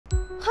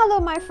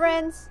Hello my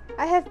friends,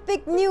 I have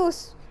big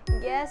news.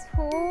 Guess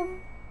who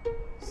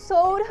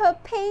sold her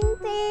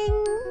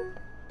painting?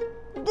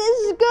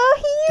 This girl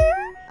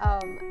here.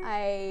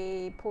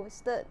 I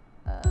posted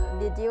a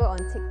video on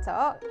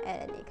TikTok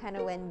and it kind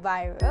of went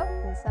viral,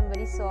 and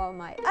somebody saw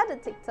my other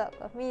TikTok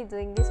of me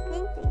doing this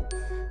painting,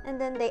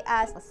 and then they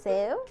asked for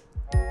sale.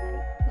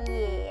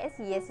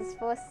 Yes, it's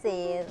for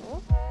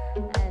sale.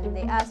 And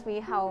they asked me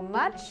how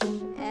much,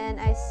 and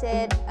I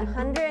said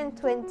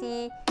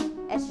 120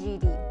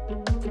 SGD.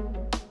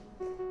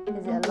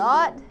 Is it a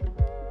lot?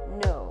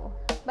 No.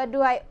 But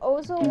do I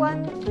also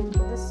want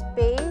the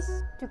space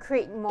to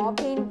create more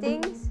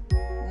paintings?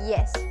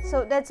 Yes.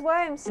 So that's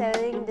why I'm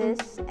selling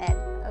this at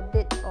a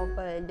bit of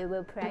a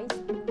lower price.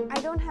 I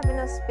don't have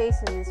enough space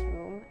in this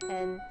room,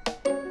 and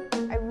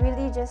I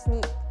really just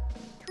need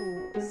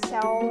to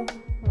sell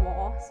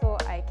more so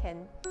I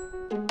can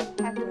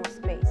have more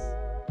space.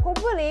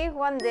 Hopefully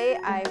one day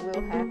I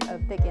will have a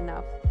big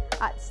enough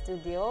art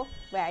studio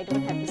where I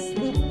don't have to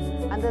sleep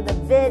under the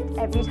bed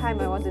every time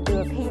I want to do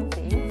a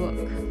painting.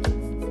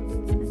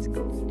 Let's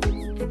go.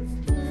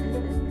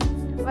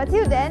 But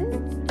till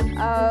then,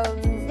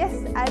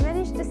 yes, I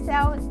managed to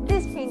sell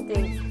this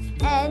painting,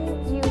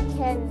 and you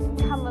can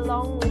come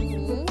along with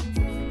me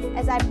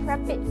as I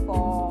prep it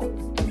for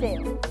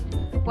sale.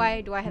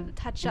 Why do I have to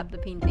touch up the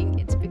painting?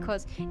 It's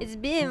because it's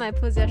been in my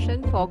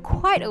possession for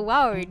quite a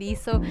while already,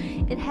 so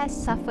it has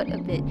suffered a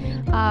bit.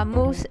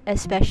 Most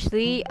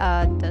especially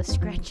the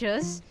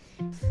scratches.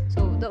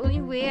 So the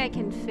only way I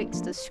can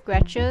fix the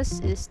scratches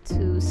is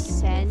to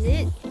sand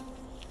it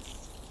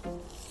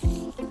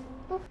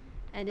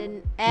and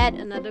then add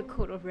another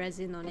coat of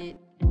resin on it.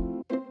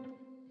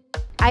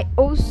 I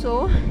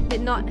also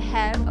did not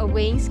have a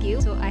weighing scale,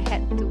 so I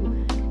had to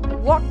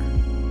walk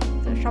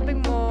to the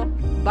shopping mall,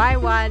 buy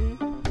one,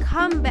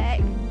 come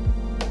back,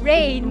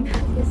 rain.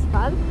 It's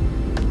fun.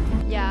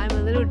 Yeah, I'm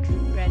a little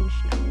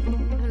drenched now.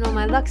 I don't know,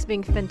 my luck's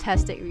been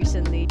fantastic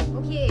recently.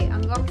 Okay,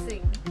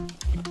 unboxing.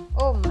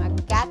 Oh my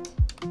god.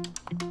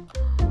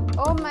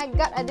 Oh my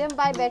god, I didn't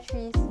buy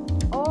batteries.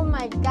 Oh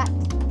my god.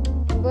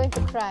 I'm going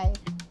to cry.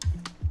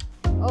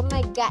 Oh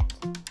my god.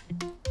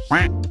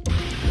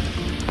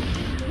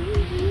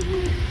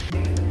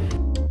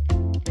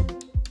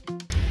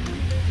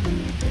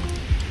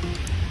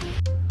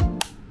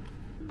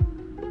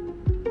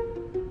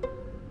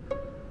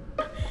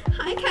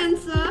 Hi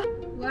Cancer!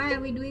 Why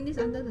are we doing this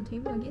under the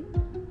table again?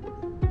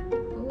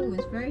 Oh,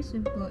 it's very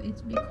simple.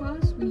 It's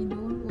because we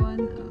don't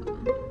want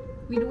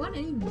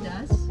any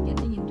dust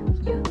getting into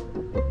here.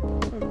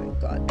 Oh my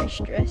god, I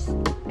stress.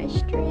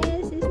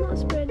 It's not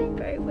spreading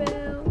very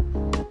well.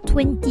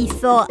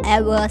 24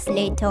 hours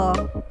later.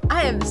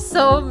 I am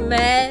so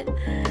mad.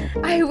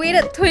 I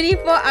waited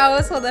 24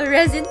 hours for the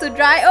resin to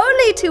dry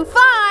only to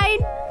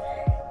find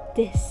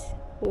this.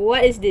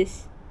 What is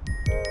this?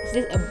 Is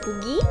this a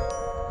boogie?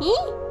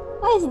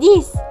 What is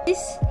this?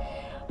 This.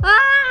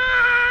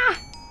 Ah!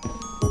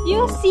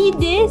 You see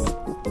this?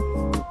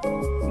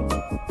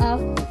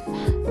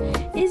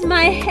 It's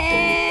my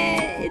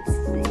hair.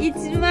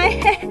 It's my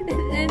hair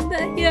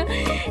and here,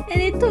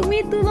 and it took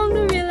me too long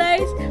to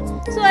realize,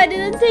 so I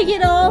didn't take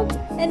it off,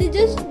 and it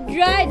just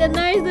dried a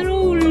nice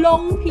little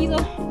long piece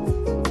of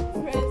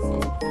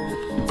resin.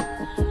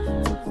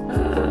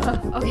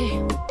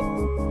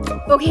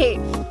 Okay.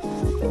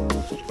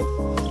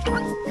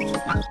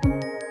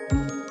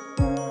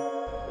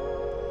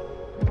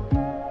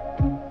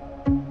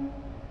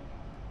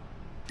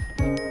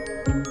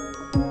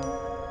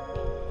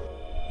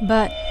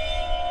 But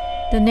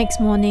the next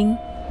morning,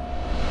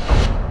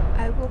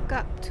 I woke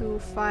up to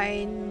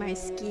find my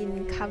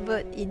skin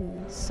covered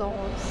in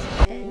sores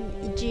and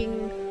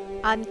itching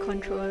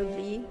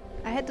uncontrollably.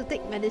 I had to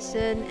take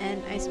medicine,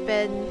 and I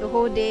spent the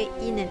whole day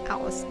in and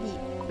out of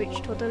sleep,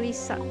 which totally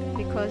sucked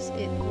because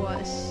it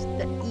was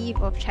the eve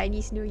of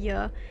Chinese New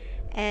Year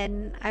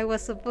and I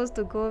was supposed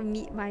to go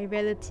meet my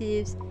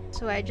relatives,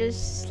 so I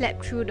just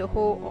slept through the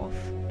whole of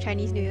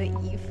Chinese New Year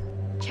Eve.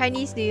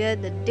 Chinese New Year,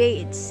 the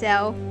day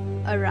itself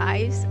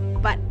arrives,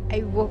 but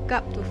I woke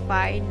up to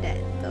find that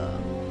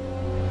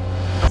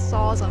the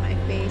sores on my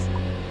face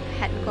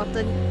had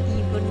gotten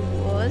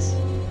even worse.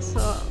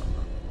 So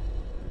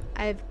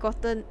I've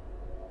gotten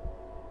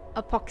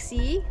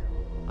epoxy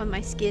on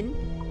my skin,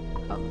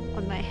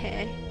 on my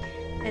hair,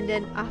 and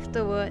then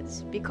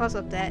afterwards, because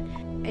of that,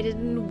 I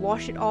didn't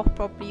wash it off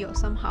properly or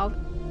somehow,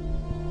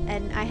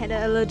 and I had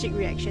an allergic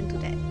reaction to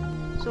that.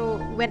 So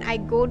when I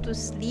go to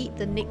sleep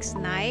the next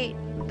night,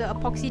 the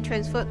epoxy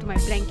transferred to my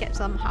blanket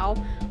somehow.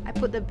 I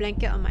put the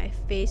blanket on my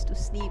face to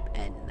sleep,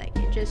 and like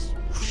it just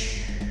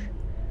whoosh,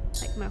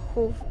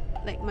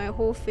 like my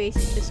whole face,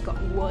 it just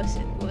got worse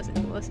and worse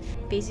and worse.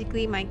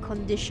 Basically my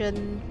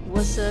condition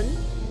worsened,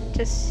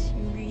 just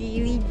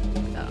really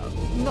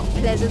not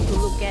pleasant to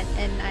look at,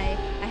 and I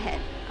had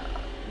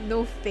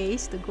no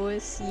face to go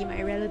and see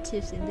my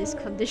relatives in this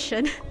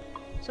condition.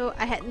 So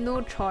I had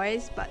no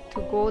choice but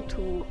to go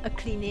to a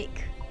clinic.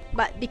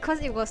 But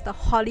because it was the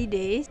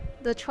holidays,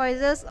 the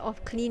choices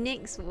of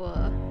clinics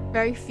were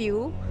very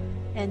few,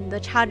 and the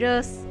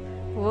charges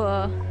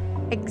were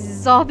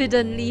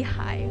exorbitantly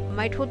high.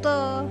 My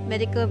total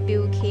medical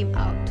bill came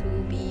out to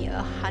be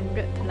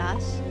 100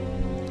 plus.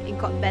 It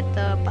got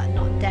better, but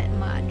not that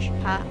much.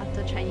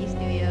 After Chinese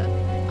New Year,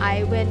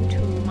 I went to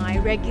my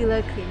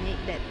regular clinic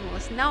that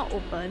was now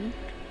open,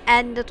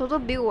 and the total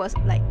bill was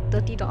like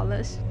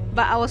 $30.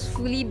 But I was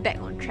fully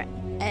back on track,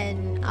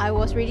 and I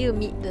was ready to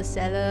meet the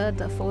seller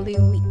the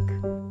following week.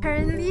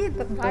 Apparently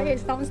the buyer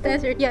is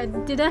downstairs already. I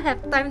didn't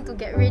have time to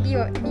get ready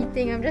or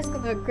anything. I'm just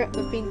gonna grab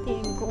the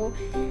painting and go.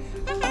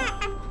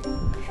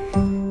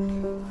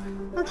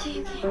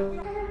 Okay.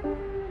 Oh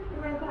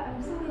my god,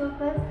 I'm so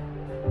nervous.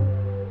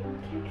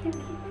 Okay.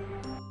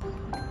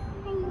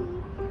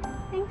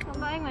 Thanks for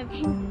buying my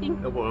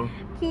painting. No problem.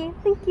 Okay,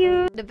 thank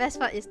you. The best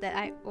part is that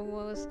I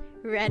almost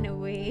ran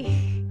away.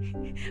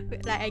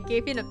 Like I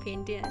gave him a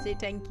painting and I said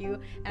thank you,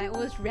 and I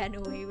almost ran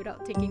away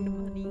without taking the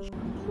money.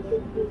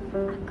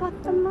 I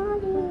got the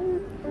money.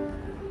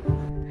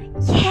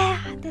 Yeah,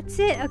 that's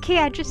it. Okay,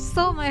 I just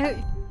sold my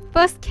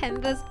first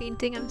canvas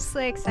painting. I'm so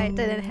excited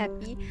and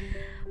happy.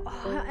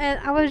 Oh, and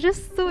I was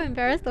just so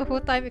embarrassed the whole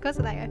time because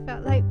like I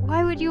felt like,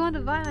 why would you want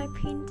to buy my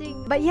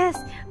painting? But yes,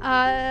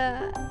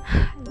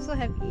 I'm so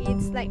happy.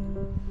 It's like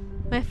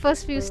my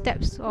first few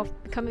steps of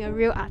becoming a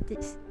real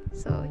artist.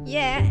 So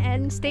yeah,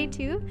 and stay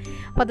tuned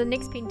for the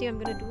next painting I'm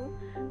gonna do.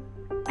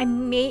 I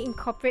may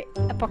incorporate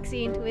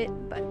epoxy into it,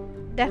 but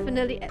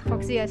definitely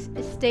epoxy is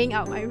staying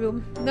out my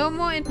room. No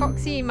more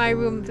epoxy in my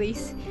room,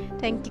 please.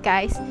 Thank you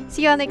guys.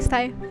 See you all next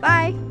time.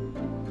 Bye!